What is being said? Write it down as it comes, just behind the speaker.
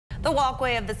The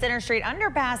walkway of the Center Street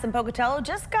underpass in Pocatello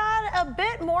just got a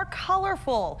bit more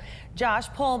colorful. Josh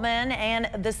Pullman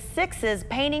and the Sixes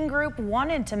painting group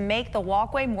wanted to make the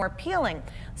walkway more appealing,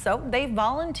 so they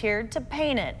volunteered to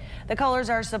paint it. The colors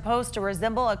are supposed to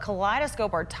resemble a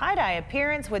kaleidoscope or tie-dye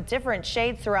appearance with different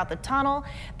shades throughout the tunnel.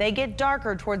 They get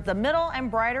darker towards the middle and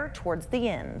brighter towards the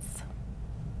ends.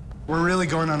 We're really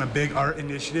going on a big art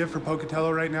initiative for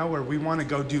Pocatello right now, where we want to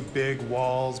go do big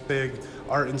walls, big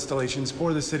art installations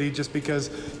for the city, just because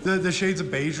the shades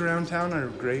of beige around town are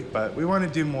great, but we want to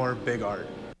do more big art.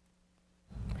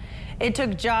 It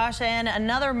took Josh and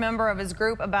another member of his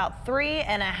group about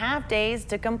 3.5 days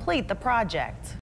to complete the project.